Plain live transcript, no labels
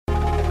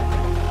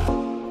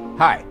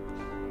Hi,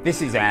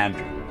 this is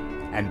Andrew,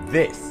 and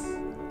this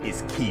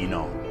is Keen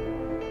On,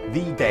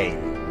 the daily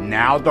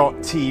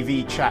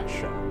now.tv chat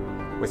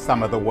show with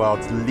some of the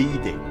world's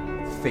leading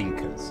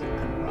thinkers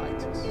and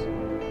writers.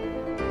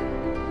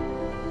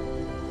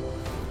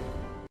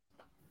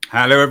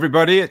 Hello,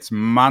 everybody. It's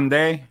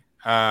Monday,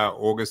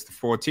 August the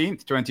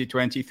 14th,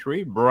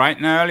 2023, bright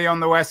and early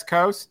on the West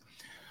Coast.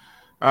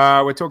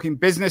 We're talking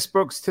business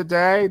books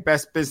today,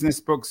 best business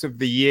books of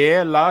the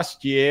year.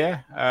 Last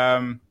year,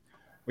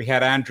 we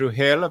had Andrew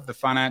Hill of the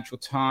Financial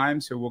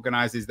Times, who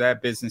organizes their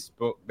business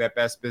book, their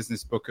best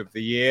business book of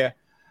the year,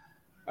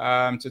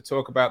 to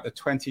talk about the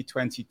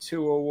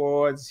 2022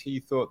 awards. He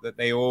thought that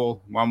they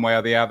all, one way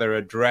or the other,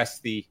 address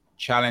the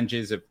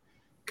challenges of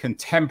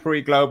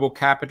contemporary global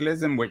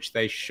capitalism, which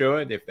they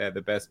should if they're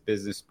the best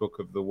business book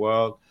of the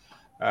world.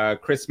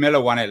 Chris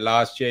Miller won it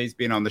last year. He's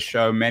been on the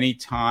show many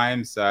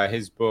times.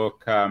 His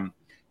book,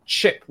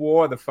 Chip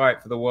War, The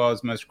Fight for the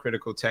World's Most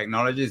Critical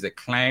Technologies,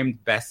 acclaimed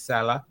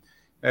bestseller.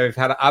 We've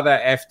had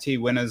other FT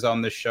winners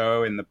on the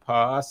show in the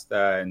past.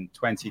 In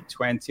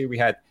 2020, we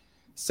had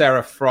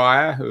Sarah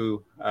Friar,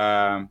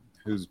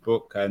 whose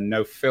book,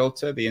 No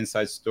Filter, The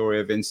Inside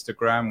Story of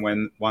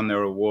Instagram, won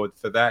their award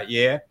for that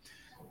year.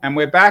 And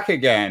we're back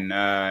again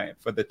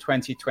for the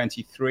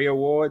 2023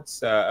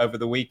 awards. Over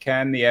the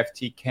weekend, the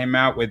FT came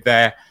out with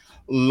their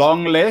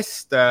long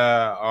list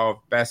of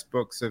best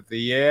books of the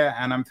year.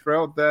 And I'm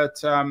thrilled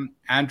that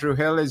Andrew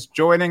Hill is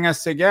joining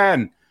us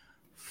again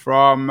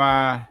from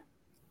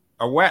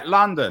a wet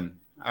London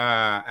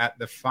at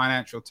the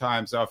Financial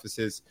Times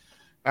offices.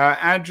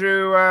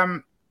 Andrew,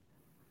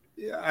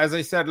 as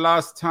I said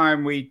last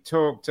time, we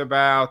talked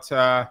about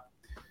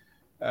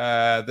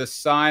the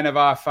sign of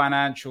our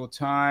Financial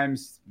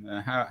Times,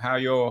 how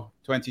your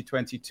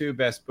 2022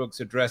 best books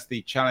address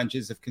the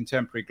challenges of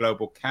contemporary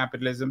global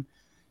capitalism.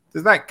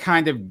 Does that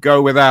kind of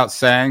go without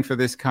saying for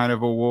this kind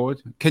of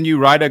award? Can you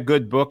write a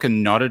good book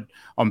and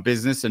on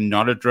business and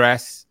not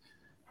address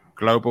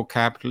global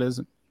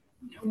capitalism?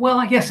 Well,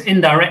 I guess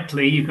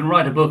indirectly, you can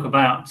write a book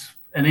about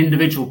an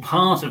individual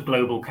part of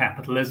global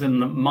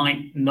capitalism that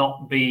might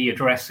not be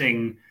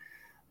addressing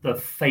the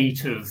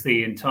fate of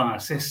the entire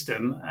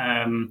system.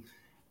 I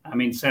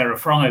mean, Sarah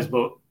Friar's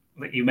book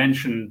that you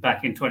mentioned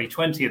back in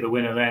 2020, the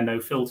winner there, No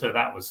Filter,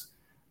 that was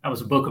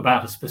a book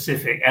about a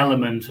specific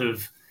element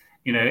of,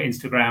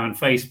 Instagram and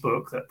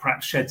Facebook that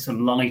perhaps shed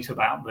some light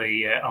about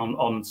the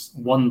on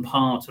one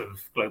part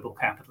of global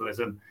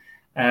capitalism.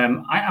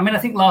 I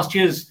think last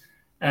year's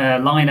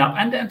lineup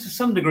and to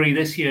some degree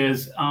this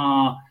year's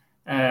are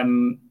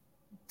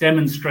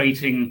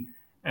demonstrating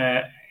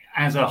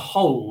as a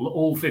whole,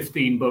 all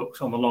 15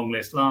 books on the long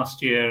list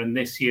last year and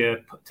this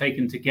year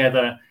taken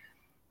together.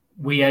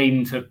 We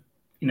aim to,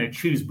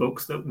 choose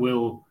books that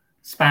will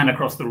span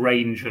across the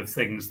range of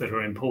things that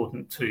are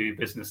important to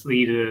business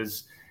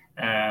leaders,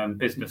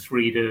 business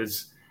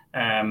readers,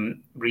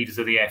 readers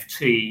of the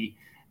FT,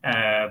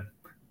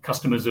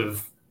 customers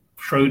of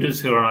Schroders,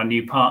 who are our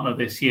new partner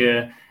this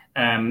year.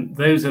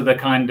 That's the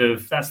kind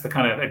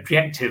of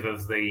objective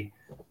of the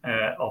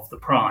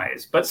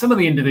prize. But some of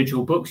the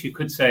individual books, you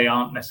could say,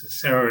 aren't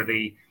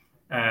necessarily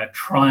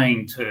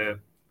trying to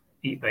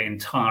eat the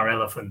entire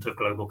elephant of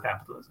global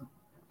capitalism.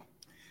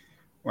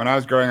 When I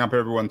was growing up,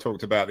 everyone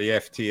talked about the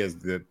FT as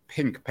the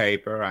pink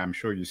paper. I'm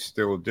sure you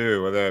still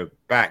do, although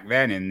back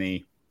then in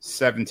the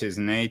 70s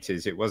and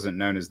 80s, it wasn't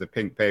known as the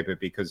pink paper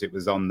because it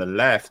was on the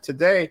left.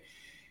 Today,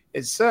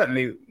 it's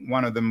certainly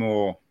one of the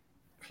more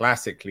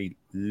classically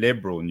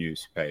liberal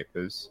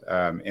newspapers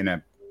in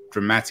a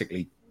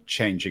dramatically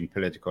changing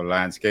political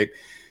landscape.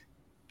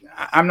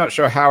 I'm not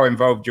sure how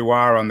involved you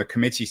are on the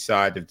committee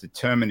side of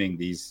determining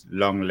these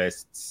long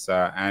lists,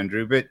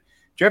 Andrew, but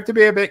do you have to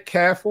be a bit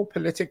careful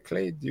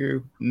politically? Do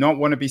you not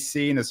want to be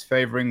seen as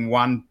favoring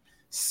one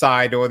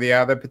side or the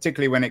other,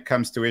 particularly when it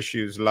comes to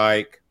issues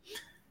like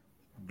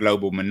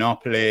global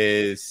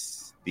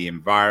monopolies, the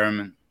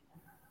environment?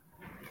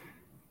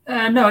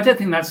 No, I don't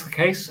think that's the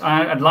case.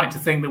 I'd like to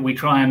think that we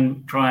try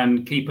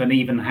and keep an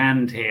even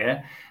hand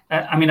here.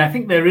 I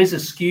think there is a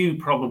skew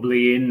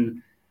probably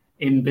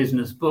in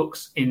business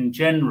books in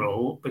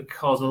general,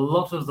 because a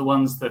lot of the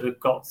ones that have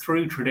got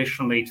through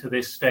traditionally to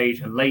this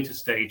stage and later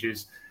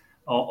stages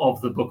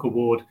of the book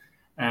award,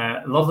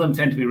 a lot of them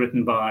tend to be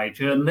written by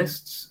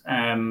journalists.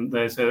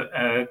 There's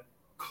a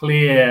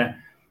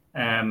clear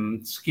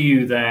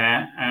skew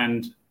there,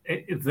 and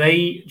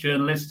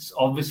journalists,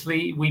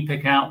 obviously, we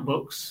pick out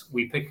books,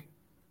 we pick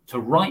to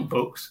write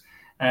books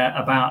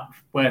about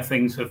where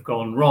things have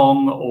gone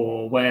wrong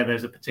or where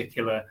there's a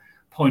particular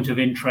point of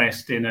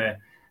interest in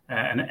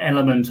an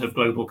element of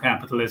global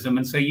capitalism.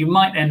 And so you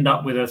might end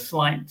up with a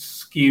slight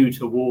skew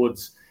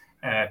towards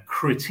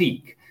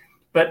critique.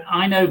 But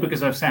I know,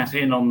 because I've sat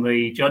in on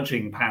the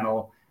judging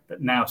panel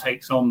that now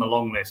takes on the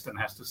long list and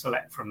has to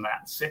select from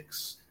that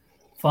 6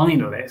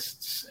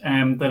 finalists,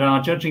 that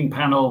our judging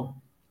panel,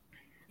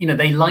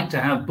 they like to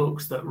have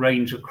books that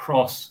range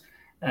across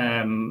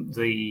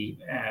the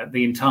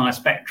entire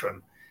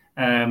spectrum.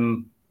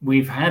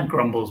 We've had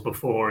grumbles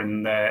before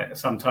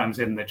sometimes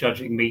in the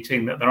judging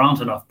meeting that there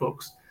aren't enough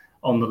books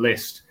on the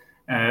list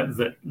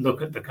that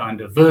look at the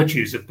kind of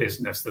virtues of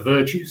business, the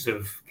virtues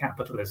of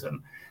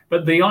capitalism.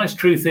 But the honest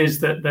truth is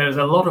that there's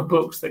a lot of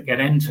books that get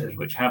entered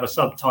which have a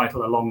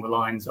subtitle along the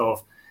lines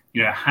of,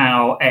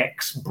 how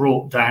X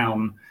brought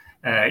down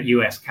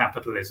US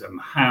capitalism,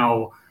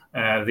 how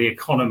the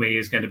economy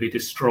is going to be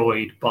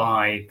destroyed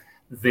by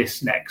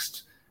this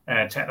next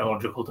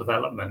technological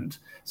development.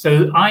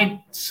 So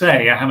I'd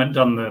say, I haven't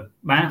done the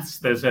maths,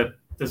 there's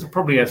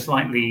probably a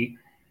slightly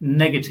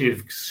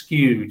negative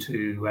skew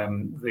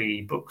to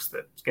the books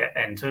that get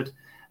entered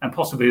and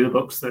possibly the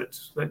books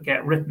that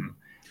get written.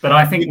 But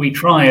I think we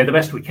try the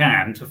best we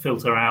can to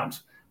filter out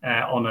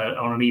on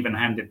an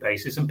even-handed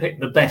basis and pick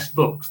the best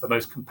books, the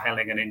most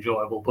compelling and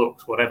enjoyable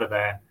books, whatever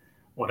their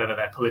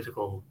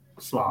political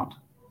slant.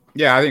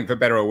 Yeah, I think for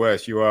better or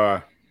worse, you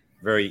are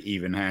very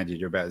even-handed.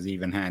 You're about as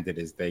even-handed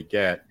as they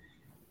get.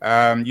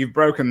 You've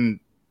broken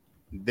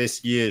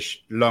this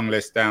year's long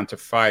list down to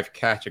 5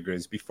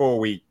 categories. Before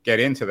we get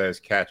into those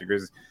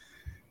categories,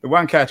 the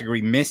one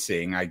category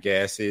missing, I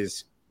guess,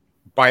 is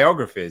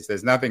biographies. There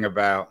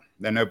are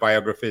no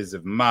biographies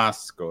of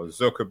Musk or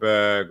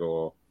Zuckerberg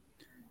or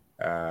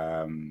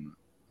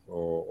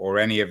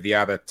any of the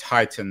other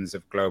titans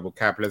of global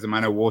capitalism. I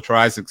know Walter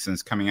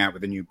Isaacson's coming out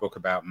with a new book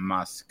about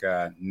Musk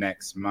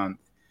next month.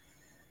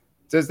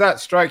 Does that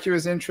strike you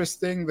as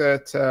interesting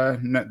that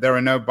there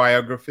are no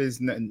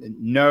biographies?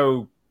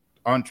 No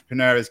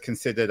entrepreneur is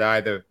considered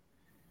either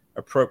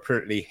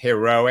appropriately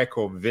heroic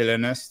or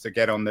villainous to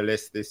get on the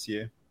list this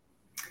year?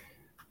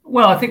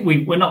 Well, I think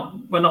we're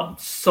not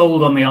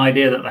sold on the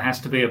idea that there has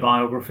to be a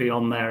biography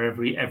on there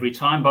every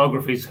time.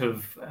 Biographies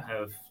have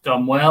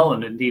done well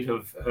and indeed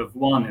have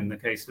won in the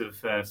case of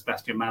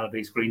Sebastian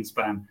Malaby's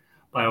Greenspan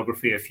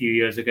biography a few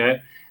years ago.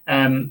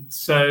 The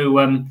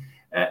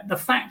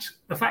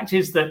fact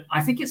is that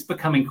I think it's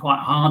becoming quite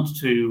hard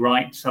to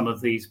write some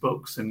of these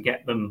books and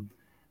get them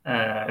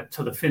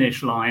to the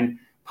finish line,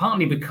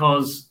 partly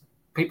because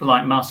people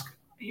like Musk,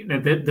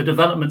 the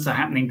developments are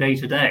happening day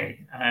to day.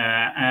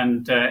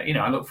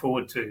 I look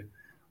forward to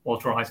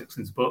Walter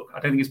Isaacson's book. I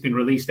don't think it's been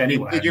released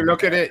anywhere. Did you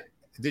look at it?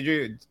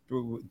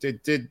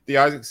 Did the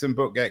Isaacson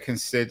book get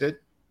considered?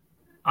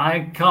 I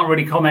can't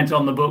really comment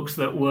on the books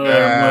that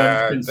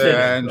weren't considered.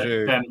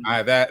 Andrew,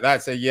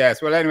 that's a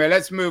yes. Well, anyway,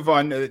 let's move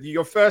on.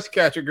 Your first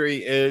category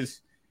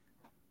is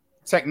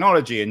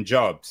technology and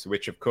jobs,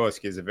 which, of course,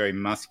 is a very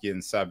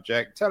Muskian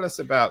subject. Tell us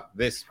about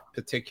this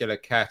particular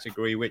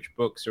category, which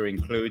books are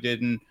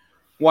included, and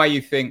why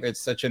you think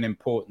it's such an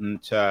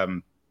important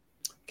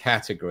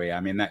category. I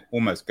mean, that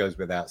almost goes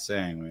without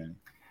saying, really.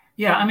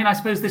 Yeah, I mean, I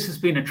suppose this has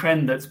been a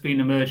trend that's been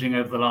emerging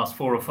over the last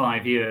 4 or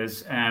 5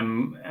 years.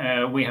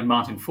 We had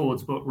Martin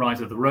Ford's book, Rise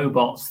of the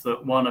Robots,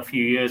 that won a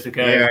few years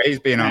ago. Yeah, he's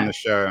been on the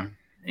show.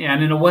 Yeah,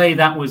 and in a way,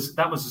 that was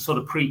a sort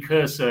of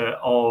precursor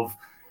of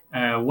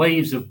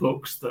waves of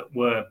books that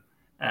were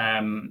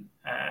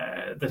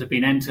that have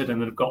been entered and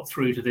that have got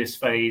through to this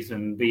phase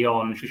and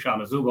beyond.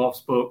 Shoshana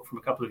Zuboff's book from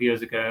a couple of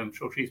years ago, I'm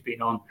sure she's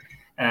been on.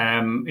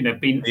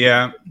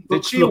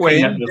 Did she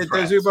win? Did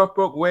the Zuboff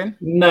book win?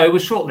 No, it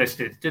was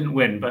shortlisted. Didn't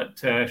win, but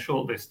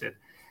shortlisted.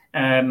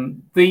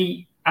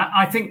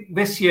 I think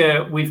this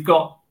year we've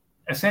got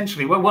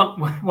essentially,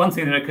 one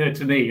thing that occurred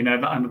to me,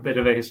 that I'm a bit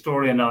of a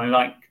historian and I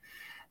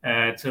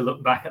like to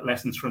look back at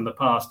lessons from the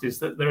past, is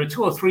that there are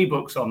 2 or 3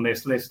 books on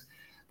this list,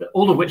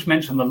 all of which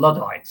mention the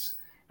Luddites.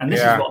 And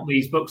this is what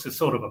these books are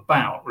sort of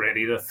about,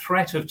 really, the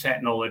threat of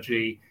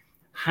technology.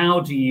 How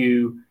do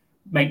you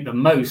make the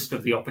most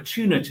of the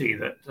opportunity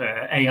that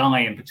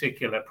AI in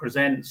particular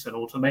presents and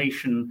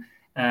automation,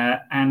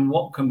 and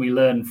what can we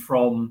learn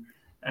from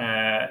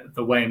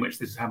the way in which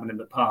this has happened in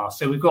the past?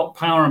 So we've got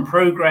Power and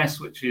Progress,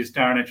 which is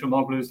Daron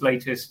Acemoglu's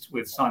latest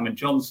with Simon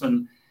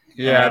Johnson.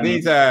 Yeah,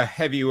 these are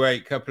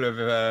heavyweight couple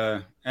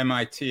of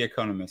MIT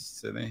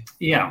economists, are they?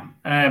 Yeah,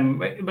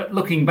 but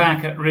looking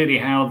back at really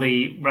how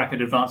the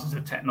rapid advances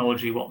of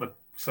technology, what the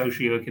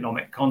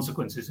socioeconomic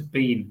consequences have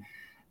been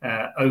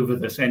over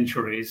the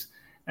centuries.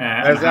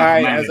 As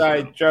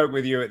I joked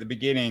with you at the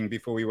beginning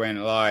before we went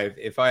live,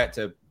 if I had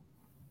to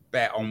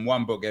bet on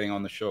one book getting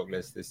on the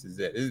shortlist, this is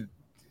it.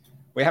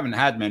 We haven't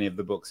had many of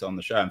the books on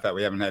the show. In fact,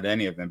 we haven't had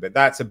any of them. But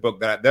that's a book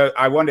that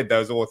I wanted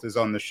those authors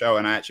on the show,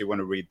 and I actually want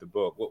to read the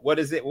book. What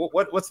is it?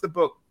 What's the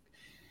book?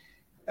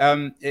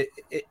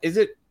 Is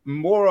it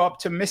more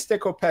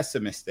optimistic or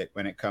pessimistic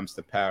when it comes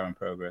to Power and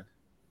Progress?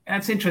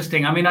 That's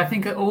interesting. I mean, I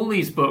think all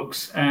these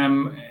books,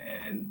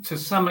 to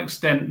some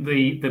extent,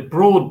 the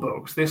broad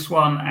books, this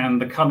one and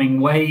The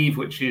Coming Wave,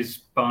 which is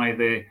by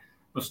the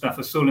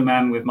Mustafa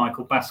Suleyman with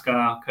Michael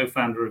Bhaskar,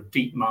 co-founder of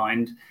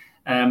DeepMind.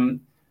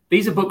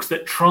 These are books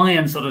that try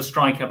and sort of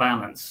strike a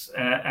balance.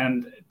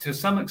 And to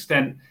some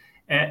extent,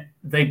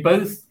 they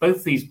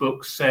both these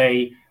books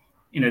say,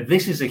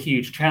 this is a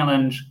huge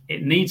challenge.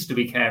 It needs to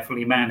be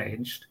carefully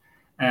managed.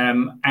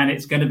 And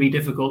it's going to be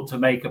difficult to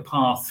make a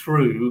path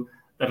through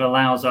that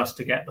allows us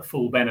to get the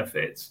full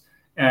benefits.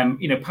 Power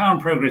and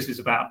Progress is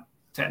about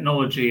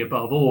technology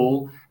above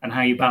all and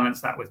how you balance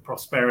that with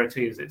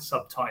prosperity, as its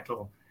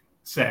subtitle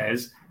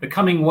says the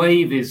coming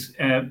wave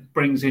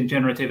brings in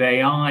generative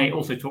AI. It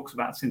also talks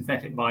about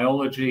synthetic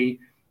biology,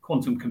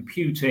 quantum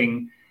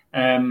computing,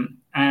 and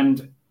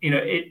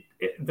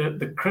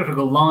the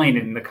critical line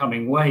in the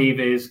coming wave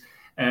is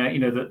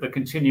that the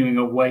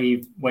continuing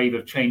wave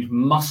of change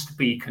must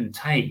be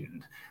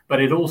contained.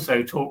 But it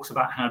also talks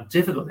about how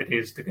difficult it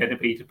is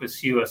to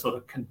pursue a sort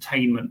of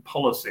containment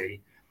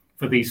policy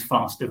for these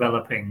fast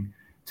developing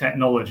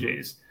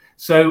technologies.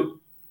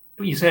 So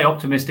you say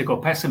optimistic or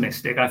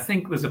pessimistic. I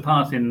think there's a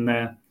part in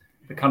the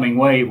coming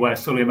wave where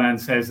Suleiman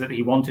says that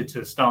he wanted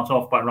to start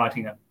off by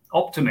writing an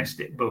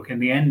optimistic book. In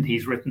the end,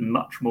 he's written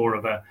much more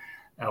of a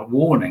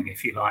warning,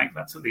 if you like.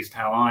 That's at least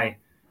how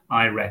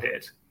I read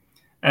it.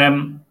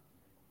 Then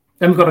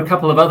we've got a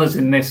couple of others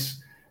in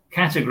this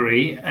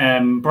category.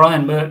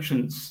 Brian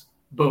Merchant's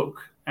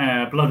book,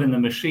 Blood in the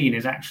Machine,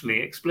 is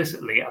actually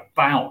explicitly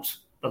about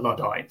the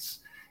Luddites.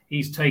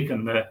 He's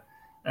taken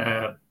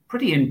the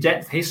pretty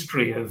in-depth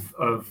history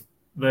of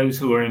those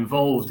who were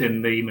involved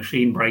in the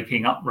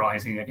machine-breaking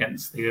uprising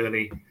against the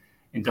early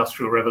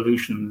Industrial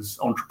Revolution's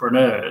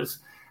entrepreneurs.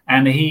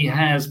 And he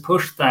has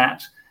pushed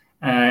that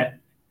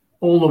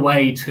all the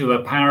way to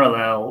a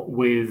parallel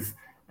with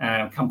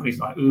companies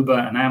like Uber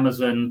and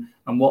Amazon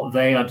and what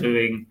they are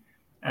doing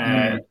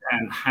and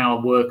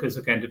how workers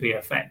are going to be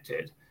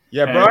affected.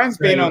 Yeah, Brian's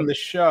been on the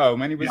show.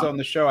 When he was on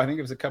the show, I think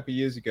it was a couple of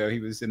years ago, he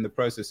was in the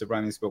process of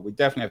writing this book. We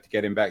definitely have to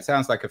get him back.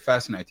 Sounds like a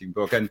fascinating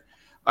book. And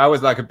I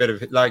was like a bit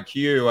of, like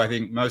you, I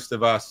think most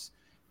of us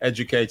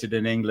educated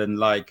in England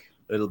like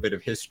a little bit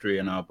of history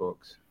in our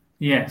books.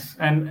 Yes,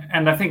 and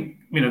I think,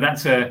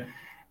 that's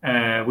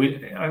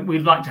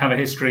we'd like to have a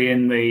history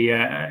in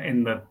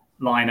the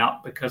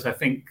lineup, because I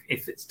think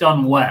if it's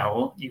done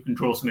well, you can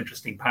draw some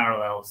interesting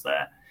parallels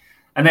there.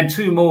 And then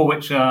two more,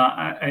 which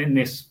are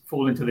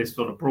fall into this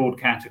sort of broad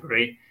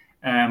category.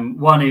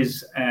 One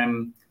is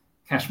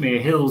Kashmir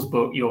Hill's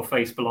book, Your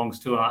Face Belongs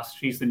to Us.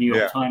 She's the New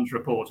York Times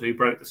reporter who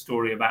broke the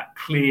story about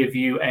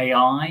Clearview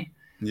AI.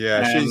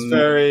 Yeah, she's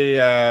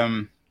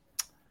very,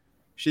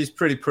 she's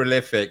pretty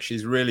prolific.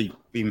 She's really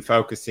been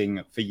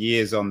focusing for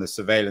years on the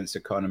surveillance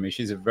economy.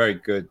 She's a very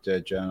good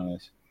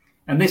journalist.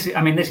 And this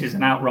is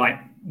an outright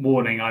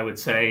warning, I would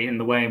say, in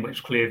the way in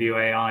which Clearview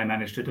AI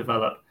managed to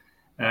develop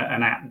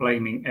an app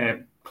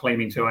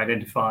claiming to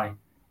identify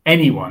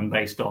anyone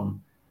based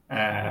on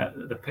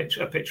a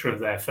picture of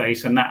their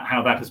face, and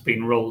how that has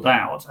been rolled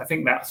out. I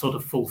think that sort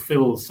of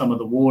fulfills some of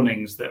the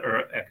warnings that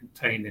are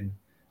contained in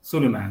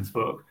Suleiman's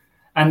book.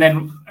 And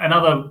then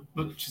another,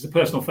 which is a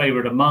personal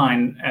favorite of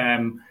mine,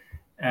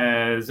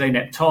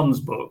 Zeynep Ton's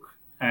book,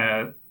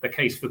 The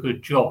Case for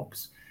Good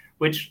Jobs,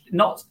 which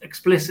not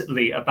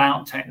explicitly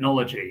about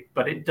technology,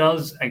 but it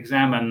does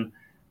examine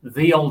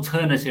the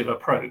alternative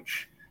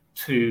approach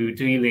to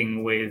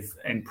dealing with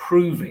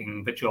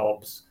improving the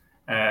jobs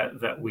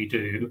that we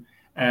do,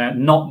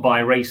 not by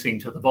racing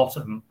to the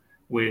bottom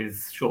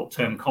with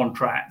short-term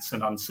contracts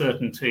and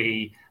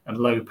uncertainty and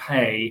low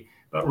pay,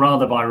 but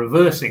rather by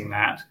reversing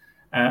that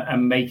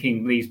and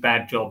making these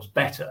bad jobs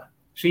better.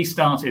 She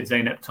started,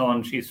 Zeynep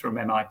Ton, she's from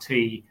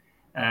MIT,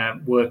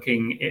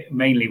 working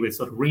mainly with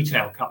sort of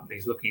retail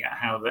companies, looking at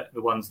how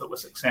the ones that were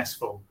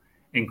successful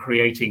in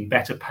creating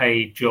better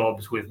paid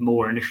jobs with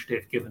more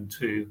initiative given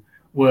to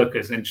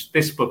workers. And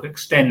this book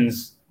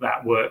extends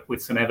that work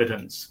with some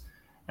evidence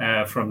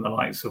from the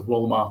likes of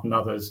Walmart and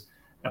others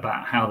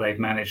about how they've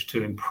managed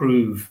to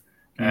improve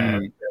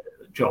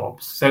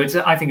jobs. So it's,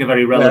 I think, a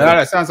very relevant... Yeah,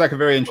 that sounds like a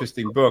very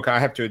interesting book. I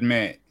have to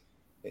admit,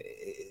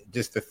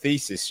 just the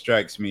thesis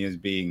strikes me as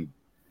being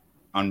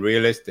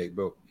unrealistic,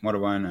 but what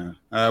do I know?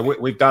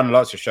 We've done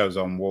lots of shows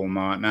on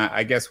Walmart. Now,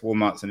 I guess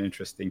Walmart's an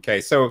interesting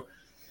case. So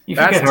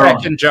that's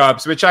tech and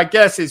jobs, which I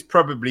guess is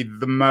probably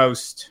the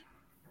most...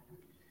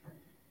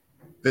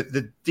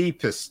 The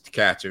deepest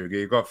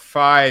category. You've got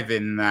 5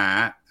 in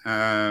that,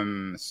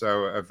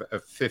 so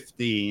of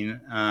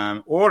 15.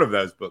 All of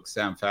those books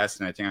sound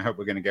fascinating. I hope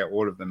we're going to get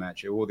all of them,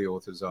 actually, all the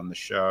authors on the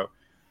show.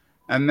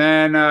 And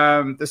then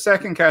the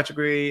second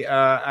category,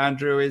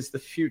 Andrew, is the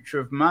future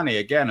of money.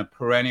 Again, a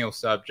perennial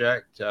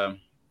subject. Yeah,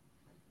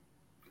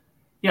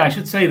 I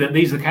should say that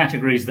these are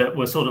categories that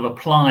were sort of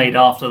applied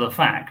after the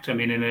fact. I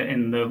mean,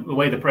 in the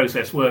way the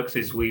process works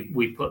is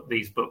we put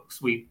these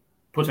books, we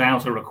put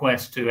out a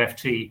request to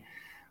FT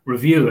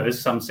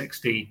reviewers, some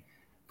 60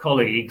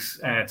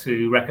 colleagues,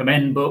 to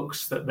recommend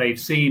books that they've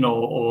seen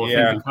or think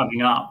are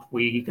coming up.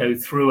 We go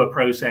through a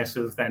process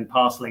of then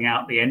parceling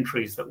out the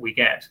entries that we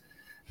get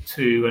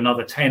to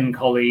another 10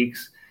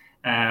 colleagues,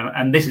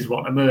 and this is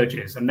what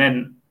emerges. And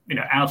then,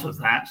 out of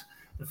that,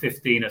 the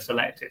 15 are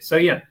selected. So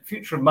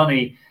future of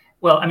money.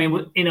 Well, I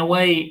mean, in a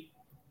way,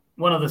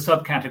 one of the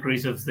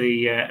subcategories of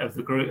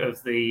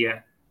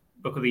the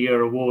Book of the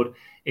Year award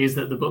is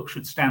that the book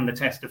should stand the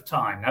test of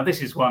time. Now,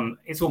 this is one,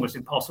 it's almost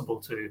impossible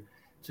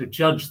to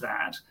judge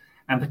that.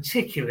 And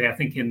particularly, I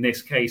think, in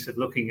this case of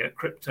looking at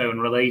crypto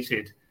and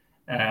related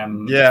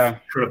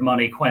future of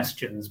money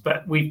questions.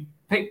 But we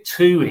picked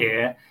 2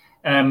 here.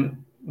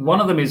 One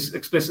of them is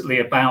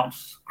explicitly about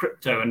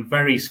crypto and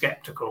very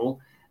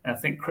skeptical. I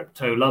think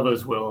crypto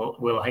lovers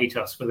will hate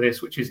us for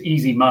this, which is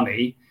Easy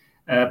Money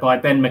by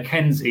Ben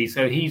McKenzie.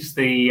 So he's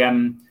the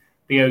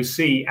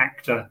OC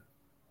actor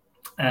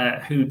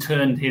who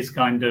turned his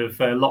kind of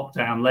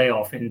lockdown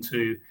layoff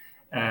into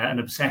an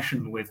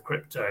obsession with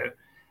crypto.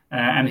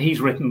 And he's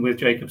written with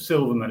Jacob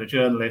Silverman, a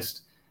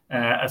journalist,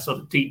 a sort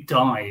of deep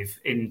dive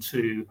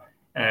into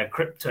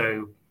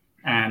crypto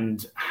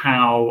and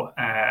how,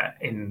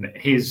 in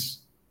his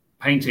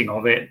painting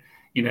of it,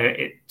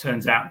 it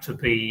turns out to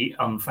be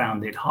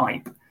unfounded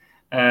hype.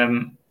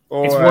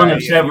 It's one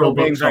of several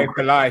books. Being very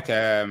polite,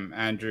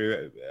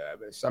 Andrew.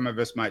 Some of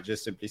us might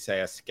just simply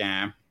say a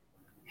scam.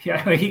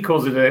 Yeah, he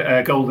calls it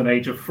a golden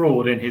age of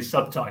fraud in his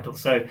subtitle.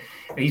 So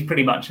he's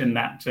pretty much in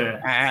that.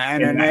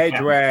 And an age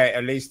where,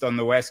 at least on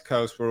the West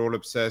Coast, we're all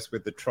obsessed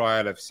with the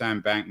trial of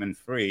Sam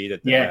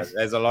Bankman-Fried. Yes.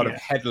 There's a lot of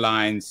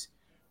headlines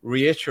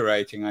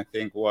reiterating, I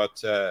think,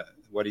 what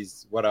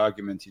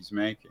argument he's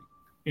making.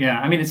 Yeah,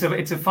 I mean,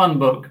 it's a fun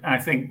book. I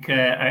think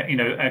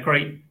a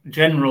great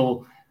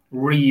general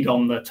read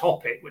on the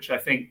topic, which I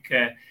think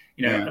a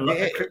lot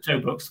of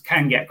crypto books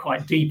can get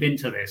quite deep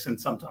into this and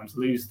sometimes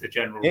lose the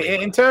general.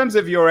 In terms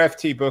of your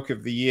FT book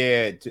of the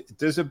year,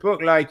 does a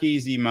book like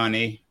Easy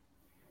Money,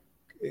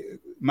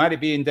 might it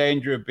be in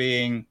danger of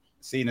being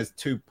seen as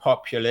too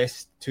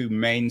populist, too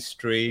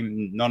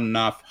mainstream, not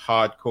enough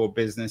hardcore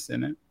business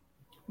in it?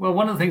 Well,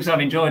 one of the things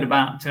I've enjoyed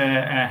about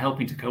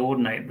helping to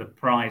coordinate the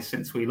prize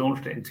since we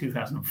launched it in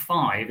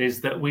 2005 is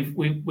that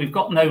we've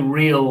got no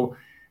real.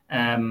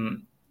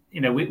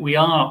 We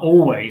are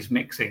always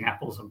mixing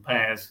apples and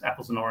pears,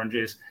 apples and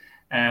oranges.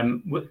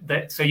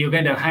 So you're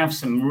going to have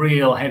some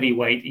real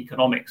heavyweight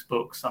economics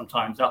books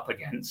sometimes up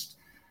against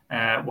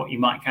what you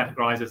might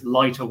categorize as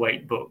lighter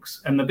weight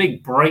books. And the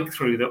big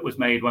breakthrough that was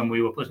made when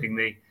we were putting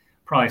the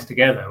prize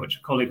together, which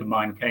a colleague of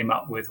mine came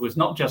up with, was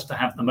not just to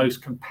have the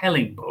most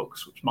compelling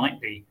books, which might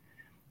be,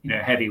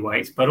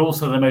 heavyweights, but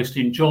also the most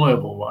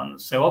enjoyable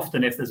ones. So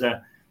often if there's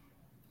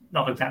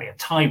not exactly a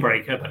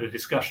tiebreaker, but a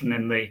discussion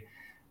in the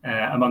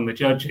among the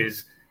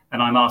judges,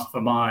 and I'm asked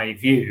for my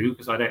view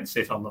because I don't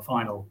sit on the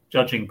final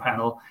judging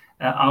panel,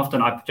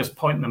 often I just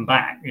point them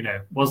back,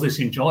 was this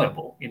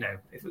enjoyable?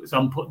 If it was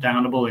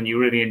unputdownable and you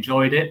really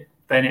enjoyed it,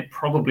 then it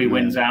probably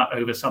wins out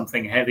over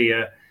something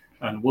heavier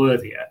and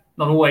worthier.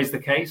 Not always the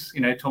case.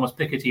 Thomas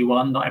Piketty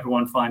won. Not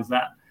everyone finds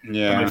that.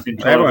 Yeah,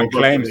 everyone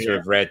claims to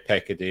have read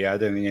Piketty. I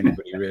don't think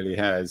anybody really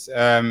has.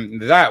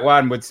 That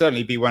one would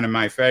certainly be one of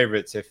my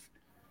favorites if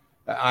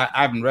I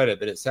haven't read it,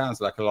 but it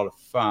sounds like a lot of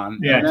fun.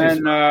 Yeah,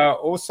 and then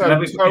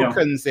also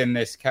Tokens in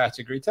this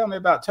category. Tell me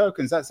about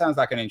Tokens. That sounds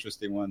like an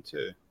interesting one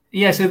too.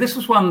 Yeah, so this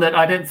was one that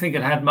I don't think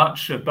it had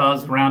much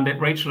buzz around it.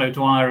 Rachel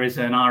O'Dwyer is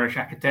an Irish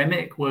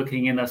academic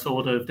working in a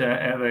sort of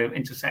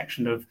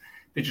intersection of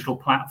digital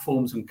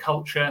platforms and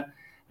culture.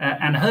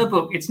 And her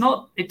book,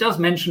 it does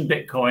mention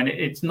Bitcoin.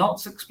 It's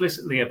not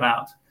explicitly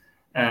about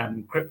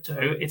crypto.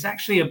 It's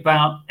actually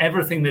about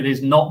everything that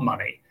is not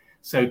money.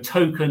 So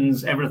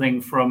tokens,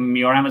 everything from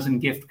your Amazon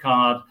gift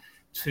card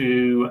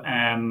to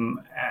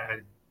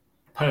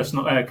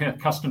personal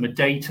customer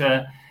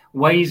data,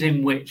 ways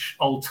in which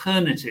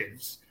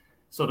alternatives,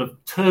 sort of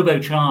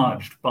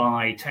turbocharged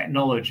by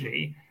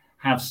technology,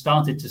 have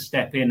started to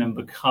step in and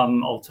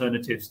become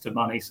alternatives to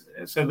money,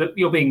 so that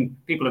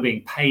people are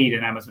being paid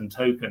in Amazon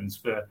tokens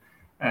for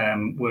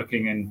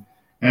working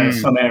in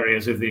some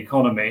areas of the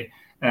economy,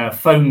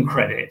 phone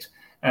credit,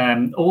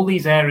 all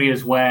these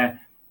areas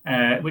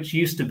which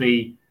used to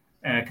be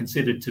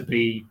considered to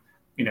be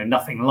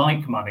nothing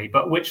like money,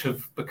 but which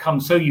have become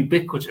so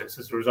ubiquitous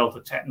as a result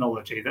of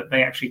technology that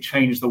they actually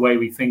change the way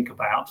we think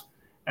about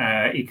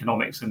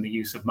economics and the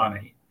use of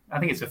money. I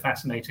think it's a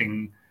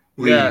fascinating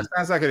read. Yeah,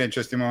 sounds like an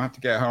interesting one. I'll have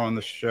to get her on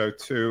the show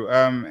too.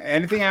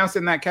 Anything else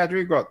in that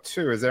category? We've got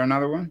two. Is there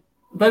another one?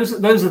 Those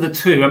are the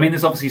two. I mean,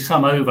 there's obviously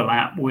some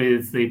overlap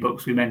with the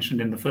books we mentioned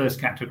in the first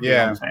category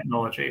on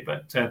technology,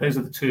 but those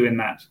are the two in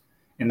that.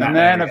 And then,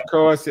 area. Of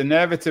course,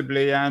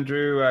 inevitably,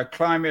 Andrew,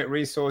 climate,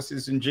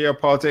 resources, and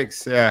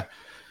geopolitics. Yeah.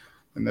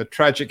 And the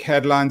tragic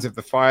headlines of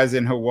the fires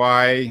in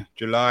Hawaii,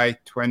 July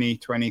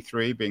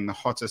 2023 being the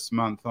hottest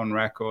month on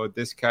record.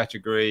 This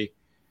category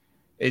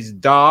is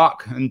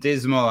dark and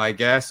dismal, I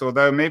guess,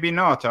 although maybe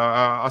not.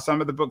 Are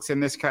some of the books in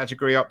this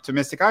category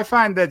optimistic? I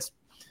find that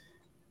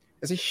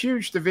there's a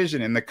huge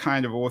division in the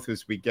kind of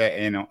authors we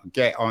keen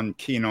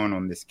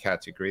on this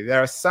category.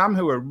 There are some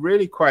who are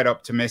really quite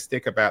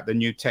optimistic about the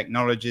new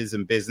technologies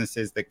and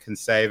businesses that can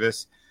save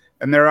us.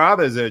 And there are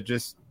others that are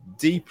just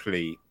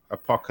deeply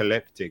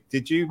apocalyptic.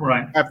 Did you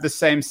have the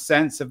same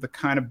sense of the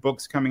kind of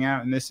books coming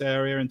out in this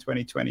area in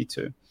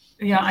 2022?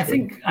 Yeah,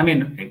 I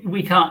mean,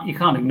 you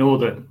can't ignore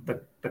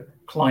the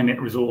climate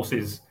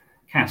resources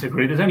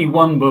category. There's only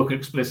one book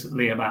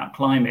explicitly about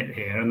climate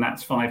here, and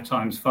that's 5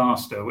 Times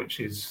Faster, which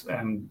is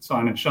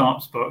Simon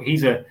Sharp's book.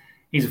 He's a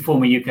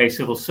former UK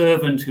civil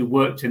servant who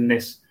worked in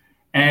this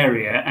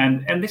area,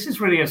 and this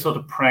is really a sort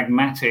of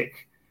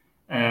pragmatic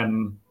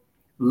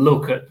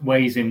look at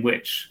ways in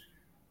which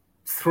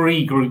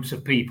 3 groups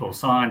of people,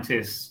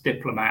 scientists,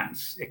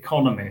 diplomats,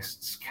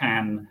 economists,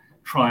 can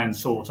try and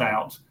sort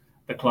out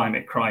the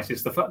climate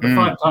crisis. The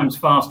 5 times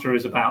faster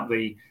is about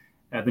the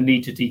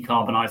need to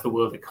decarbonize the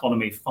world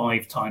economy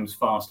 5 times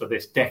faster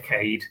this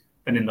decade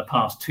than in the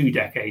past 2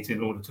 decades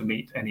in order to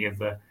meet any of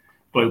the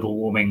global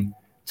warming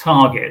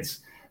targets.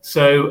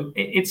 So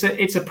it's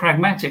a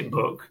pragmatic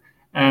book.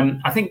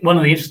 I think one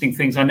of the interesting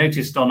things I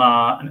noticed on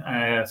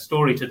our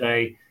story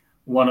today,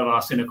 one of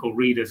our cynical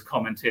readers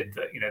commented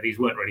that, these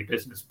weren't really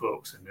business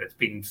books and it's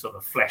been sort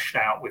of fleshed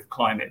out with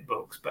climate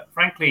books. But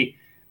frankly,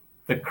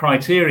 the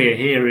criteria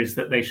here is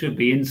that they should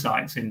be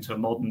insights into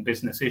modern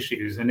business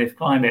issues. And if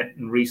climate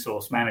and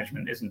resource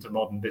management isn't a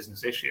modern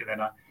business issue,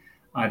 then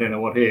I don't know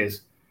what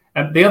is.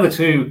 The other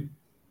two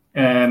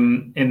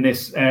in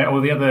this,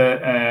 or the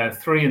other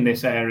 3 in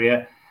this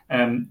area,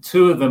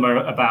 2 of them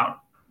are about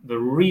the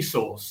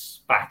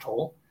resource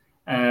battle.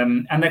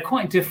 And they're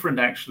quite different,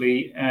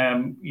 actually.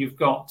 You've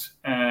got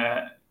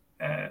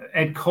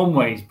Ed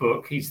Conway's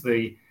book. He's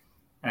the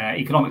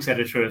economics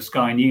editor of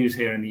Sky News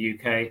here in the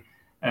UK,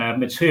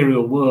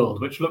 Material World,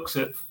 which looks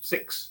at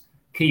 6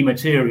 key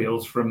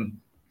materials from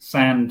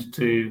sand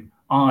to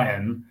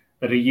iron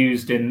that are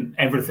used in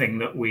everything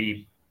that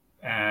we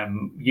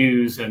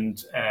use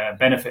and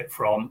benefit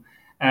from.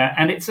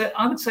 And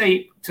I would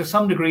say, to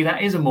some degree,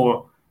 that is a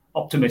more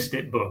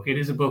optimistic book. It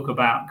is a book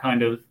about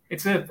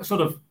it's a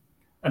sort of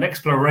an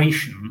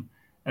exploration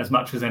as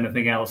much as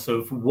anything else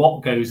of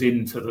what goes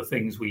into the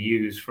things we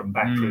use, from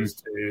batteries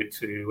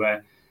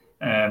to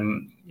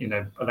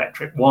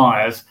electric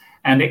wires.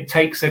 And it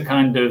takes a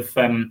kind of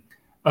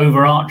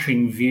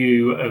overarching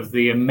view of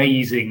the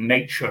amazing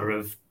nature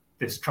of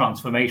this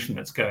transformation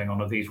that's going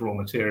on of these raw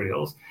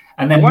materials.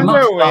 And then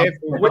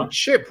would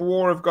chip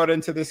war have got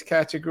into this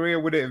category, or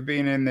would it have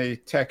been in the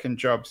tech and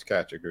jobs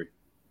category?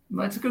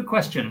 That's a good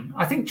question.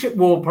 I think chip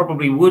war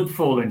probably would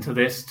fall into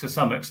this to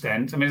some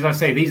extent. I mean, as I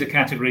say, these are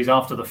categories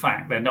after the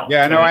fact. They're not.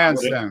 Yeah, no, I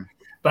understand.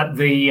 But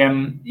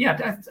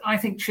I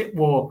think chip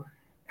war,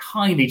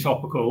 highly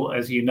topical,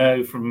 as you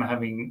know from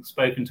having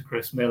spoken to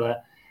Chris Miller.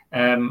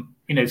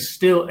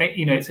 Still,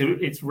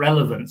 its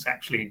relevance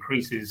actually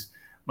increases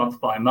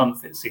month by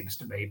month, it seems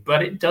to me.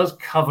 But it does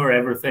cover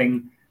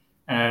everything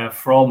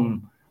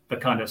from the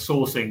kind of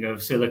sourcing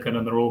of silicon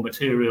and the raw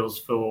materials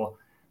for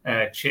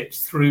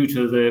chips through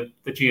to the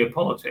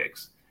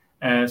geopolitics.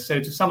 So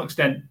to some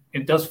extent,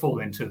 it does fall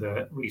into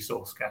the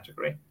resource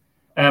category.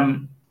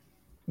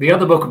 The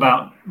other book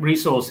about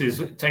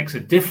resources takes a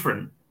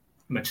different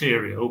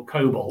material,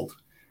 cobalt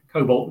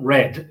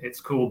red, it's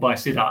called, by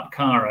Siddharth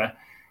Kara.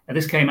 And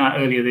this came out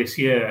earlier this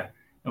year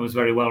and was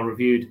very well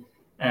reviewed.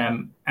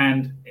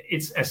 And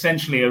it's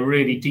essentially a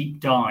really deep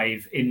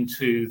dive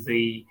into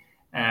the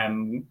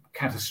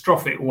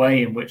catastrophic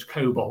way in which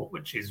cobalt,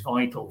 which is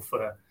vital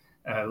for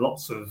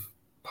lots of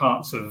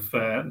parts of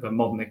the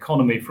modern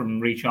economy,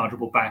 from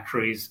rechargeable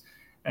batteries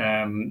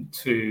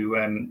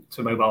to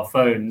mobile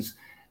phones,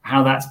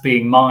 how that's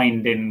being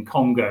mined in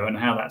Congo and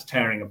how that's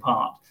tearing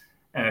apart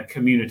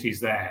communities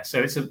there. So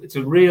it's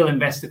a real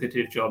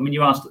investigative job. I mean,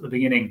 you asked at the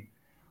beginning,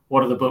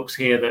 what are the books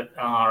here that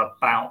are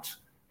about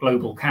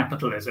global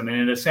capitalism? And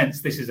in a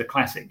sense, this is a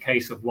classic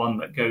case of one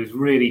that goes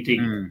really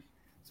deep.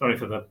 Sorry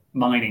for the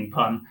mining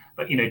pun,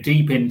 but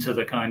deep into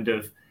the kind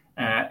of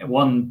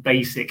one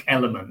basic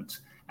element,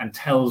 and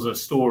tells a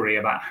story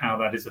about how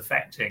that is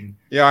affecting.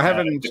 Yeah, I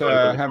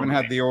haven't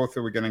had the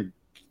author. We're going to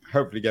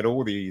hopefully get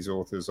all these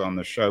authors on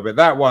the show, but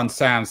that one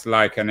sounds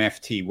like an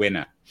FT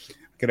winner.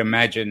 I could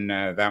imagine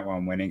that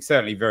one winning.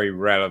 Certainly very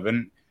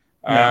relevant.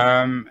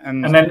 Yeah.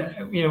 And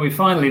then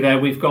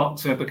we've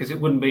got because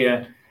it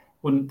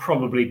wouldn't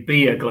probably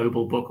be a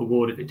global book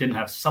award if it didn't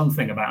have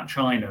something about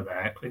China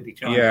there. Clearly,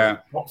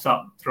 China pops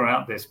up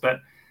throughout this,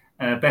 but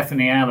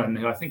Bethany Allen,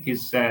 who I think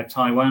is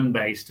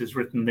Taiwan-based, has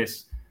written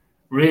this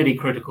really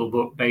critical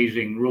book,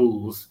 Beijing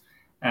Rules,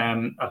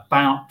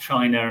 about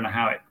China and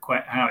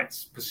how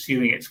it's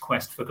pursuing its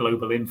quest for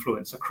global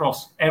influence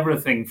across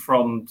everything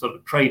from sort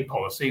of trade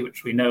policy,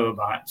 which we know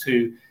about,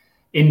 to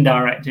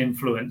indirect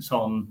influence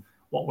on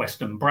what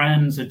Western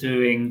brands are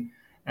doing,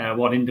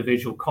 what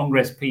individual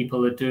Congress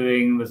people are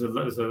doing. There's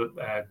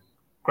a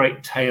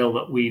great tale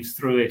that weaves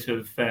through it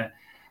of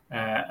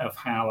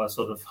how a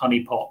sort of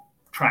honeypot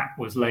trap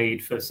was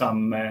laid for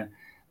some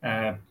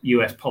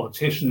US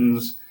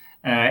politicians,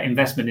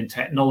 investment in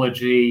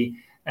technology.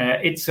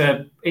 It's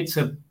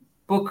a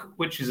book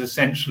which is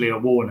essentially a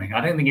warning.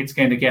 I don't think it's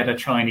going to get a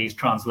Chinese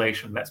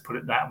translation, let's put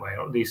it that way,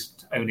 or at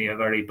least only a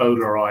very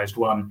bowdlerized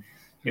one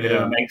if it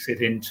ever makes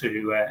it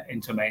into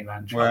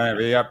mainland China. Well, it'll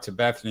be up to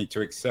Bethany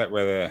to accept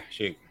whether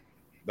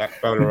that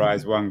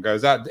bowdlerized one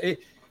goes out.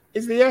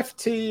 Is the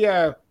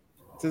FT,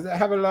 does it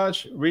have a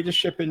large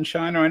readership in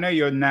China? I know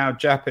you're now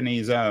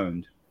Japanese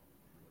owned.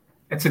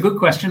 It's a good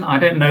question. I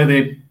don't know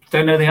the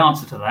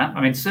answer to that. I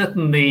mean,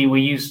 certainly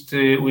we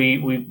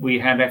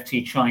had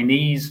FT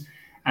Chinese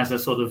as a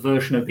sort of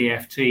version of the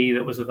FT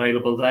that was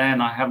available there,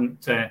 and I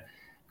haven't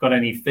got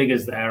any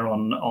figures there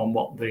on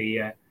what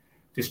the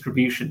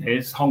distribution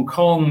is. Hong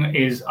Kong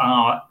is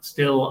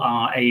still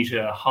our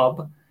Asia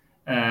hub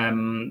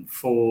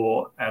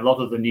for a lot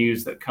of the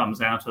news that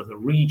comes out of the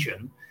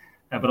region.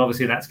 but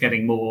obviously that's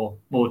getting more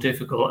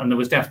difficult. And there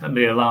was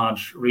definitely a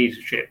large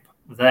readership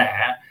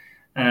there.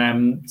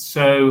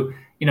 So,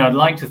 I'd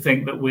like to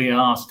think that we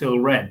are still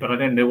read, but I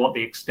don't know what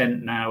the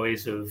extent now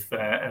is of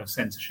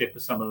censorship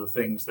of some of the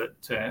things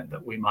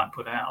that we might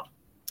put out.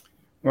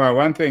 Well,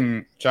 one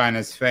thing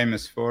China's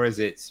famous for is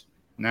its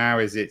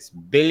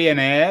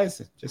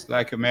billionaires, just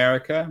like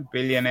America,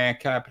 billionaire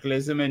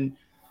capitalism. And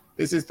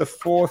this is the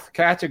fourth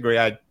category.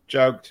 I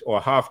joked or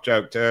half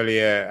joked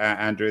earlier,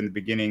 Andrew, in the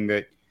beginning,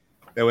 that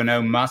there were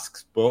no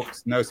Musk's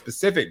books, no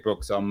specific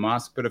books on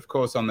Musk, but of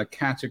course on the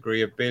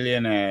category of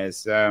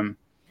billionaires.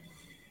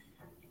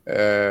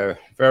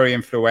 Very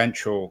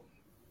influential.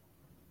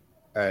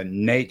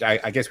 Nate,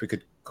 I guess we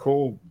could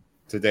call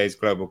today's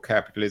global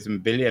capitalism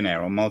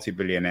billionaire or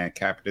multi-billionaire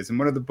capitalism.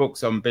 What are the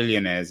books on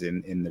billionaires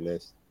in the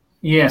list?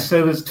 Yeah,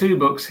 so there's two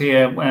books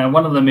here.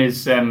 One of them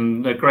is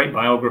a great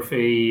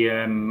biography,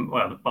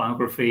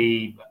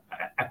 biography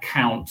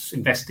accounts,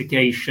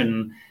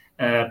 investigation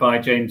by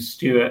James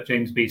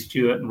B.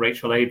 Stewart and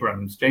Rachel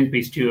Abrams. James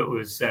B. Stewart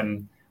was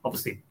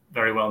obviously a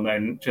very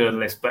well-known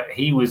journalist, but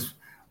he was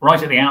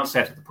right at the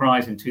outset of the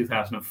prize in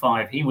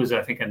 2005. He was,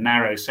 I think, a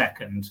narrow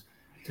second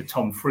to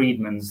Tom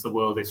Friedman's The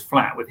World is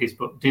Flat with his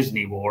book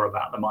Disney War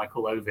about the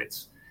Michael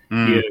Ovitz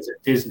years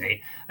at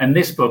Disney. And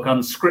this book,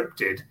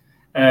 Unscripted,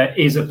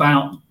 is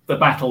about the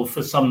battle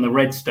for the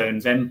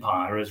Redstone's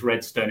empire as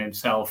Redstone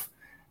himself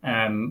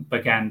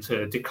began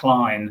to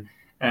decline.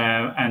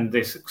 And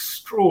this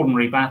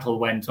extraordinary battle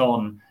went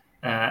on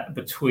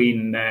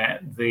between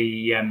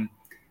the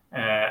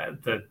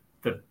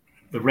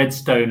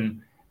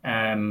Redstone,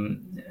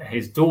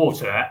 his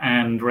daughter,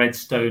 and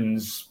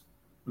Redstone's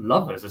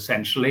lovers,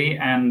 essentially,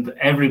 and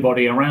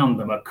everybody around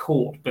them, a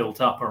court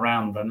built up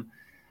around them.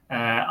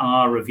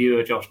 Our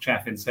reviewer, Josh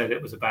Chaffin, said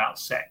it was about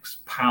sex,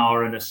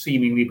 power, and a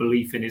seemingly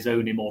belief in his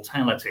own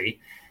immortality.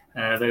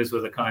 Those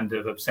were the kind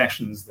of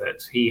obsessions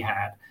that he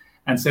had.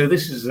 And so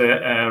this is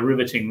a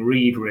riveting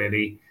read,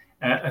 really,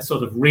 a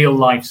sort of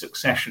real-life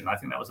succession. I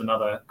think that was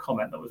another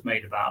comment that was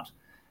made about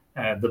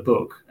the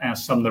book,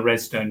 as the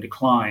Redstone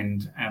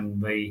declined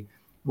and the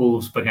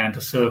wolves began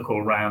to circle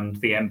around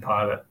the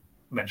empire that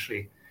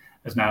eventually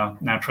is now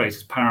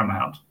traces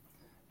Paramount.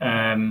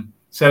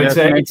 So it's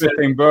an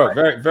interesting book,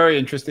 very, very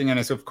interesting, and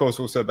it's of course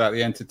also about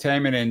the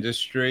entertainment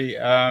industry.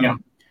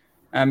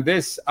 And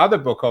this other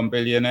book on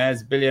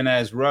Billionaires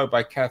Row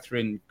by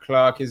Catherine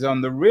Clark is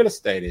on the real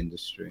estate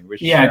industry,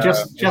 which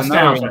just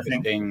out, I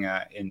think,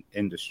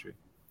 industry.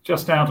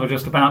 Just out or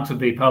just about to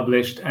be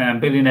published.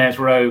 Billionaires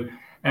Row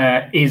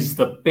is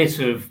the bit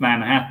of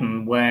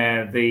Manhattan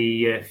where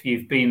if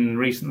you've been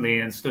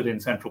recently and stood in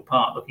Central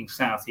Park looking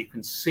south, you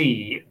can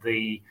see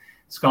the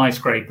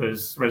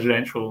skyscrapers,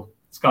 residential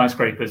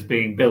skyscrapers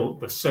being built,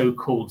 the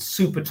so-called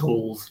super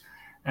talls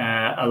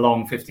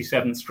along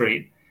 57th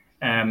Street,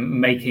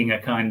 making a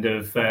kind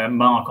of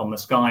mark on the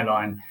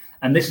skyline.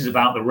 And this is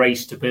about the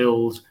race to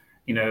build,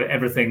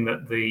 everything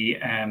that the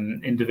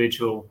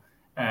individual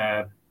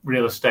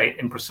real estate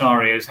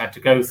impresarios had to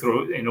go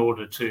through in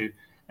order to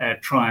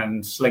try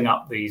and sling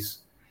up these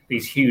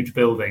huge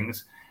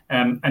buildings.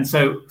 And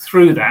so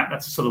through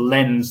that's a sort of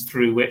lens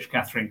through which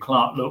Catherine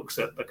Clark looks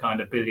at the kind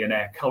of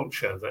billionaire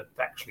culture that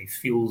actually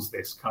fuels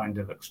this kind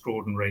of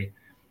extraordinary,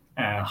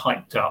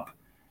 hyped up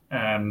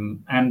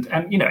and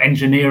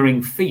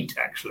engineering feat,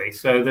 actually.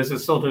 So there's a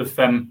sort of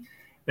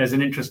there's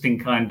an interesting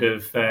kind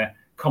of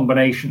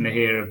combination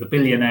here of the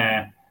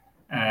billionaire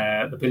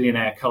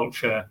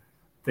culture,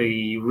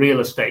 the real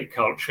estate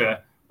culture,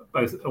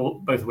 both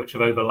of which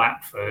have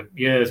overlapped for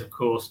years, of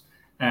course,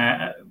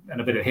 and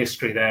a bit of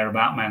history there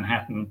about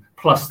Manhattan,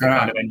 plus the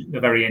kind of the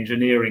very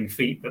engineering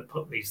feat that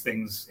put these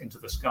things into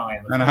the sky.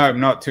 And I hope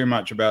not too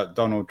much about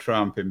Donald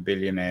Trump in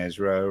Billionaires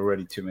Row.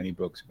 Already too many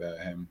books about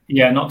him.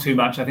 Yeah, not too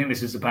much. I think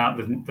this is about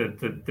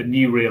the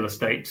new real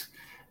estate.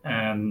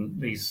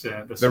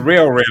 The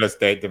real real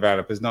estate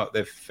developers, not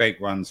the fake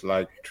ones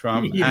like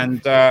Trump. Yeah.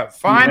 And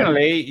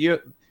finally,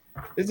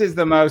 this is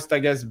the most, I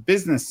guess,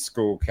 business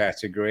school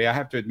category. I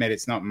have to admit,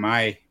 it's not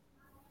my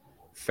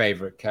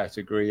favorite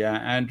category,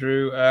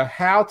 Andrew.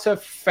 How to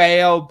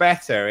fail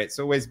better. It's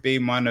always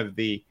been one of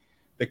the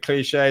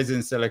cliches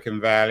in Silicon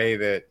Valley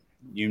that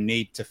you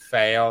need to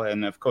fail,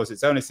 and of course,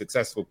 it's only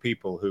successful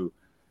people who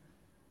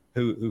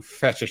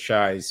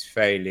fetishize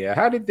failure.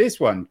 How did this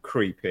one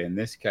creep in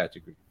this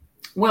category?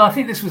 Well, I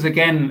think this was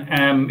again.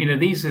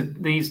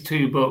 These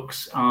two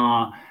books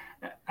are.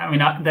 I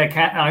mean,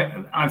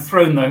 I've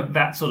thrown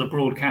that sort of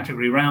broad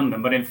category around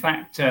them, but in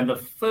fact, the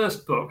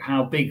first book,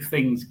 How Big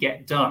Things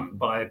Get Done,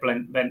 by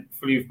Brent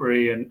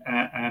Fleuvry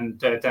and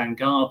Dan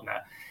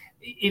Gardner,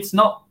 it's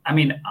not. I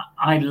mean,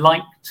 I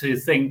like to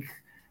think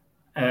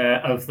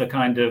of the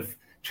kind of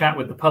chat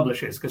with the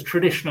publishers, because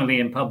traditionally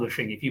in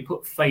publishing, if you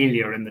put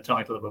failure in the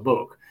title of a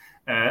book,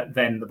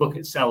 then the book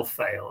itself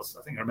fails.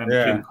 I think I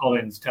remember Jim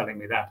Collins telling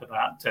me that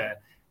about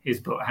his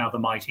book, How the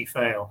Mighty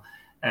Fail.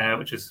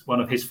 Which is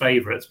one of his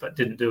favorites, but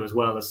didn't do as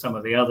well as some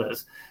of the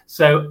others.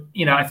 So,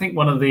 I think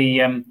one of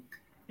the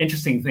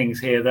interesting things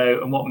here,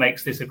 though, and what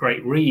makes this a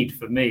great read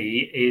for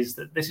me is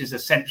that this is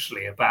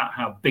essentially about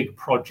how big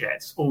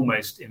projects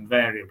almost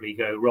invariably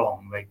go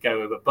wrong. They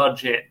go over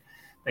budget,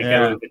 they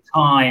go over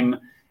time,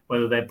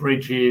 whether they're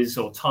bridges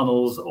or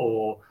tunnels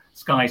or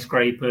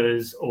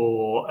skyscrapers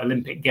or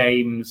Olympic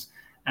Games.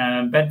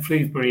 Ben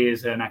Floothbury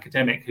is an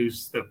academic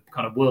who's the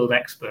kind of world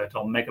expert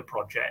on mega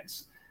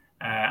projects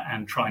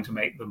and trying to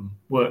make them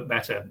work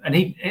better. And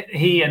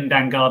he and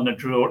Dan Gardner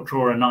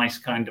draw a nice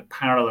kind of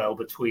parallel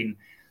between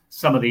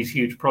some of these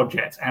huge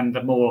projects and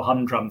the more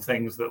humdrum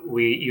things that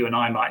you and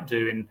I might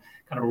do in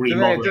kind of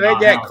remodeling. Do they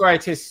get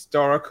quite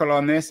historical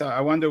on this?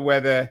 I wonder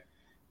whether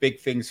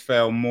big things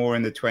fell more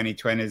in the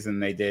 2020s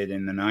than they did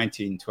in the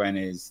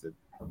 1920s.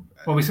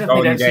 Well, we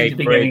certainly don't seem to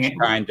be getting it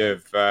kind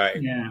of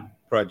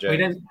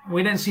project.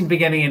 We don't seem to be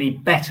getting any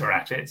better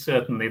at it.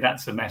 Certainly,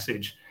 that's a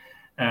message.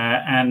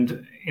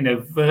 And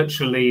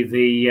virtually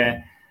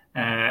the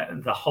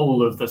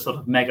whole of the sort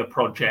of mega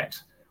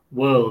project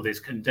world is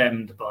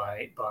condemned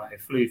by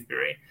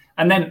Floothbury,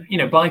 and then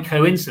by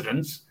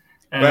coincidence.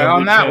 Well,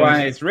 on that one,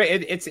 it's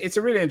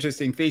a really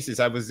interesting thesis.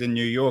 I was in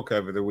New York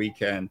over the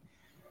weekend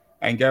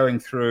and going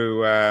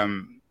through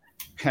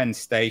Penn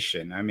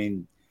Station. I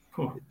mean,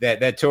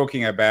 they're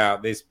talking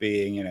about this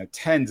being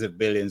tens of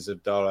billions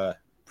of dollar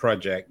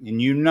project,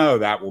 and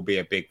that will be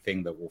a big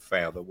thing that will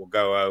fail, that will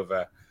go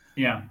over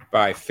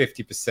by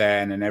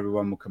 50%, and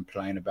everyone will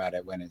complain about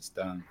it when it's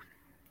done.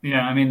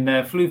 Yeah, I mean,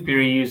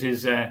 Floothbury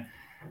uses the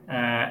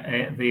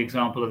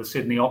example of the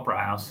Sydney Opera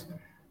House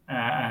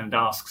and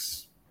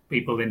asks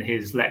people in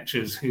his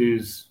lectures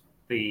who's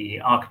the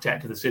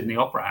architect of the Sydney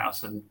Opera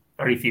House, and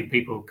very few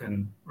people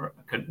can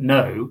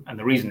know, and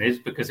the reason is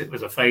because it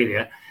was a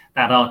failure.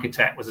 That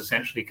architect was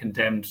essentially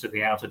condemned to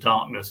the outer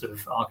darkness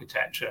of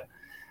architecture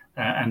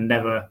and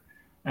never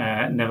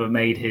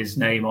made his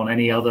name on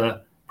any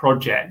other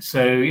project.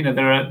 So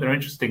there are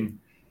interesting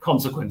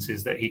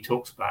consequences that he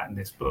talks about in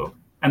this book.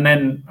 And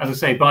then, as I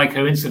say, by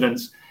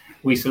coincidence,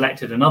 we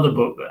selected another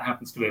book that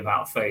happens to be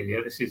about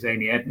failure. This is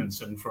Amy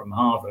Edmondson from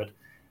Harvard,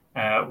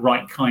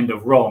 Right Kind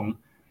of Wrong,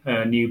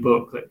 her new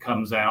book that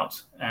comes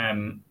out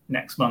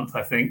next month,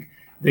 I think.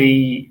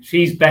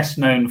 She's best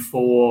known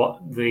for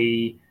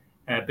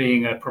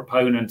being a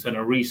proponent and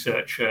a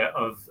researcher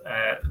of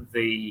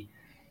the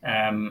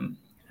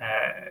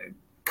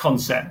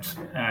concept,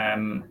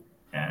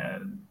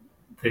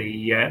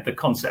 the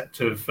concept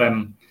of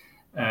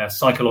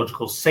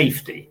psychological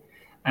safety.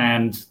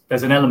 And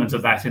there's an element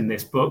of that in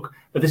this book,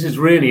 but this is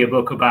really a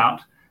book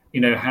about,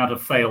 how to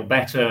fail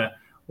better.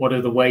 What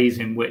are the ways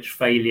in which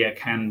failure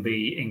can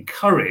be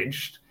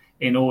encouraged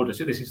in order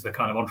to, this is the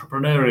kind of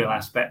entrepreneurial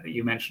aspect that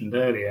you mentioned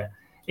earlier,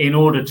 in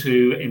order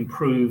to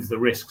improve the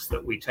risks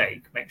that we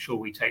take, make sure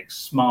we take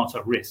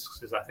smarter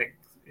risks, as I think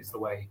is the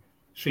way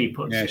she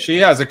puts it. She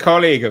has a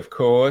colleague, of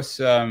course,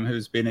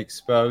 who's been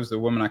exposed, a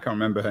woman, I can't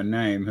remember her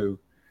name,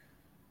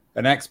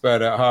 an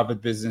expert at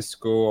Harvard Business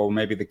School, or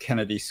maybe the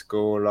Kennedy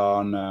School,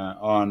 on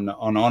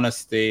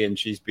honesty, and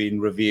she's been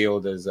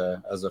revealed as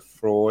a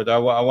fraud. I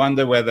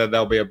wonder whether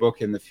there'll be a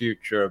book in the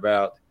future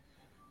about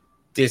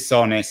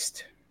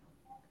dishonest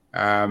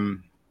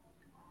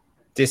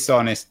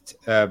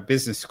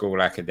business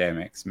school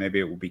academics. Maybe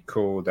it will be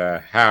called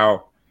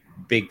How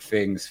Big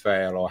Things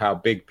Fail, or How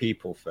Big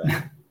People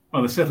Fail.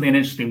 Well, there's certainly an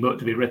interesting book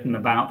to be written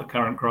about the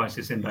current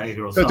crisis in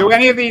behavioral science. So do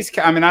any of these,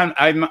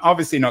 I'm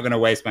obviously not going to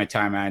waste my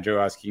time, Andrew,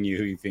 asking you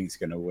who you think is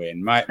going to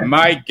win.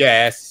 My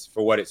guess,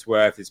 for what it's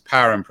worth, is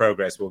Power and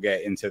Progress will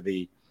get into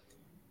the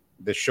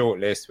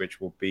shortlist, which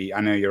will be, I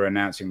know you're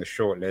announcing the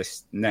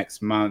shortlist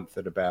next month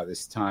at about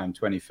this time,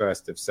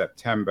 21st of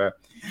September.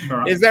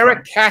 Sure, is there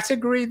a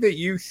category that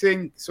you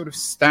think sort of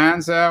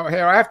stands out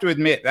here? I have to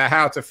admit that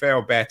How to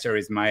Fail Better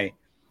is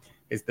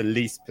the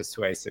least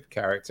persuasive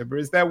character, but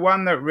is there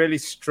one that really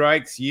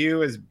strikes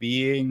you as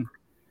being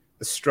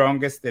the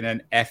strongest in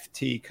an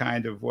FT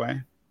kind of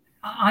way?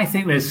 I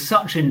think there's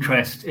such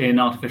interest in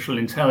artificial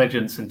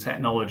intelligence and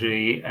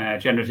technology,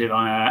 generative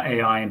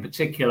AI in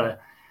particular,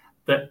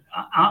 that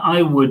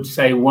I would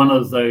say one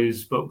of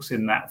those books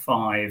in that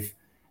 5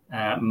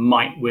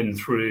 might win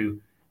through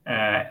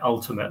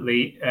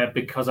ultimately,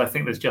 because I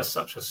think there's just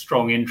such a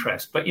strong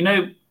interest. But,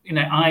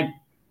 I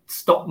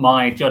stopped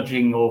my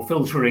judging or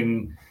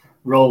filtering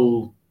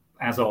role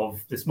as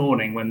of this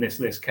morning when this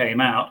list came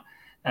out,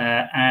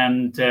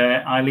 and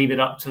I leave it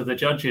up to the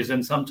judges,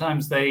 and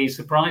sometimes they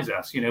surprise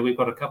us. We've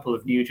got a couple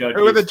of new judges.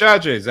 Who are the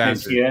judges, Andrew?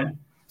 This year.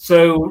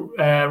 So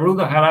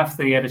Ruga Khalaf,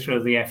 the editor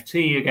of the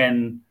FT,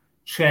 again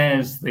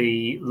chairs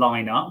the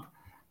lineup,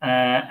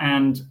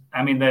 and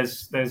I mean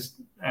there's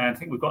I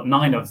think we've got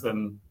 9 of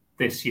them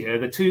this year.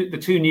 The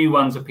two new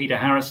ones are Peter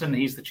Harrison.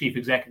 He's the chief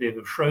executive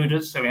of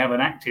Schroders, so we have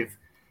an active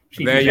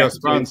chief executive. They're your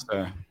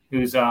sponsor,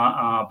 who's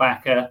our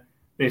backer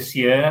this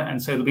year,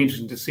 and so it'll be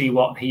interesting to see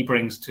what he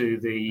brings to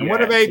the. And what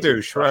do they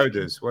do,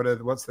 Schroders?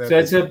 What's their? So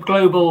it's a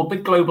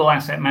big global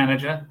asset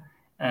manager.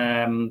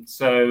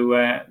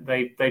 So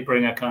they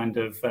bring a kind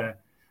of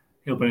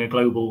he'll bring a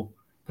global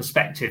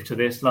perspective to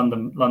this,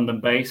 London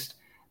based,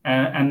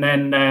 and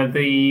then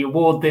the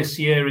award this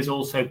year is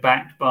also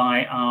backed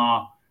by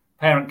our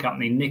parent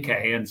company,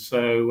 Nikkei. And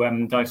so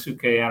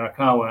Daisuke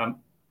Arakawa,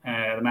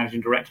 the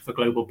managing director for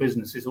global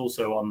business, is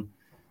also on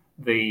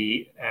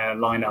the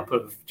lineup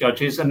of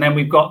judges. And then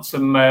we've got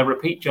some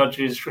repeat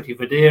judges, Shruti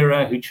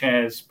Vadera, who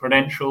chairs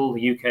Prudential,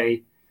 the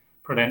UK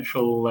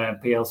Prudential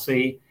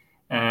PLC.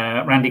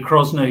 Randy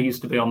Krosner, who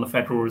used to be on the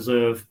Federal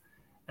Reserve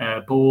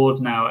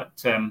board, now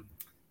at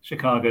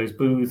Chicago's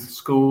Booth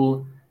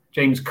School.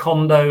 James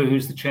Kondo,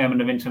 who's the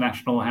chairman of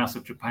International House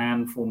of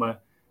Japan, former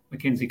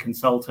McKinsey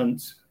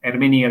consultant.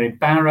 Herminia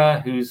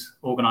Ibarra, who's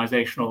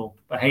organizational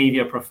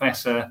behavior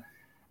professor,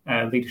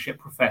 leadership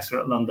professor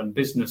at London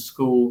Business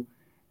School.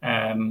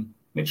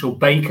 Mitchell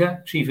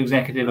Baker, chief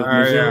executive of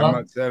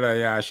Mozilla.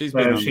 Mozilla, she's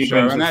been on the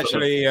show. And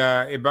actually,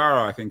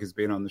 Ibarra, I think, has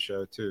been on the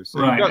show too.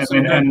 So right.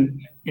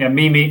 And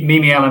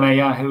Mimi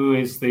Alamaya, who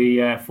is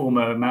the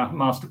former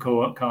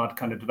MasterCard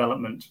kind of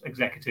development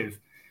executive.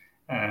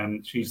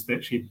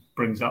 She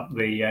brings up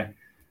the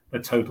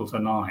total to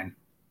 9.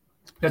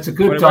 That's a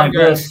good,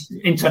 diverse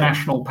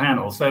international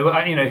panel. So,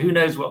 who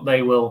knows what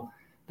they will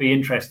be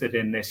interested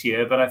in this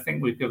year, but I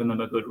think we've given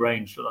them a good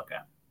range to look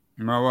at.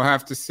 Well, we'll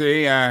have to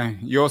see.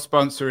 Your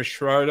sponsor is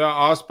Schroeder.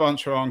 Our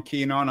sponsor on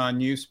Keen On, our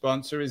new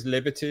sponsor, is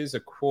Liberties, a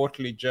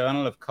quarterly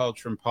journal of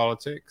culture and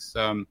politics,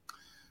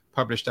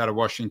 published out of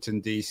Washington,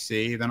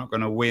 D.C. They're not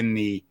going to win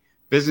the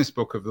Business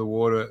Book of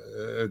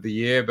the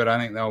Year, but I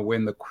think they'll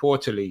win the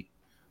quarterly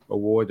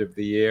award of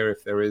the year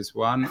if there is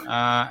one.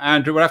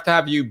 Andrew, we'll have to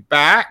have you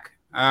back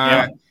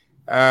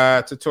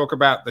to talk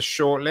about the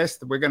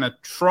shortlist. We're going to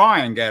try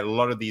and get a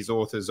lot of these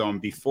authors on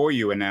before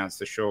you announce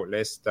the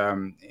shortlist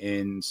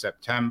in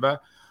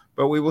September,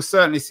 but we will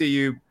certainly see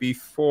you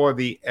before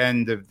the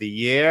end of the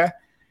year.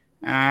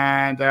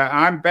 And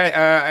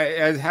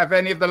have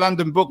any of the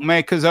London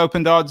bookmakers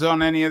opened odds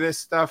on any of this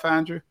stuff,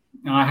 Andrew?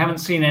 No, I haven't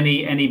seen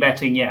any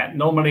betting yet.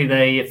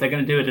 Normally, if they're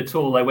going to do it at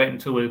all, they wait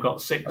until we've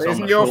got 6.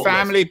 Isn't your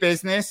family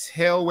business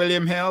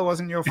William Hill?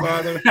 Wasn't your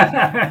father?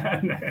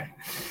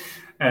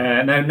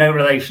 No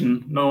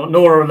relation,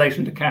 nor a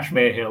relation to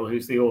Kashmir Hill,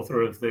 who's the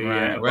author of the.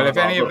 Right. Well, if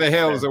any of the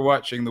Hills are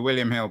watching, the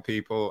William Hill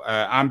people,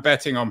 I'm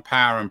betting on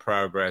Power and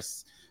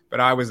Progress, but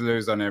I always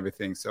lose on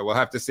everything, so we'll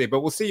have to see. But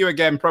we'll see you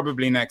again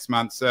probably next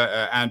month,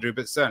 Andrew,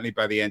 but certainly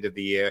by the end of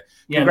the year.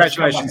 Yeah,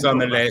 congratulations on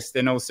the list.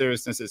 In all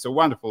seriousness, it's a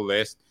wonderful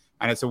list,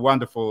 and it's a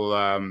wonderful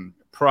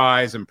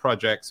prize and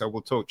project, so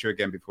we'll talk to you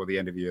again before the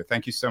end of the year.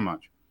 Thank you so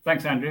much.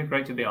 Thanks, Andrew.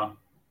 Great to be on.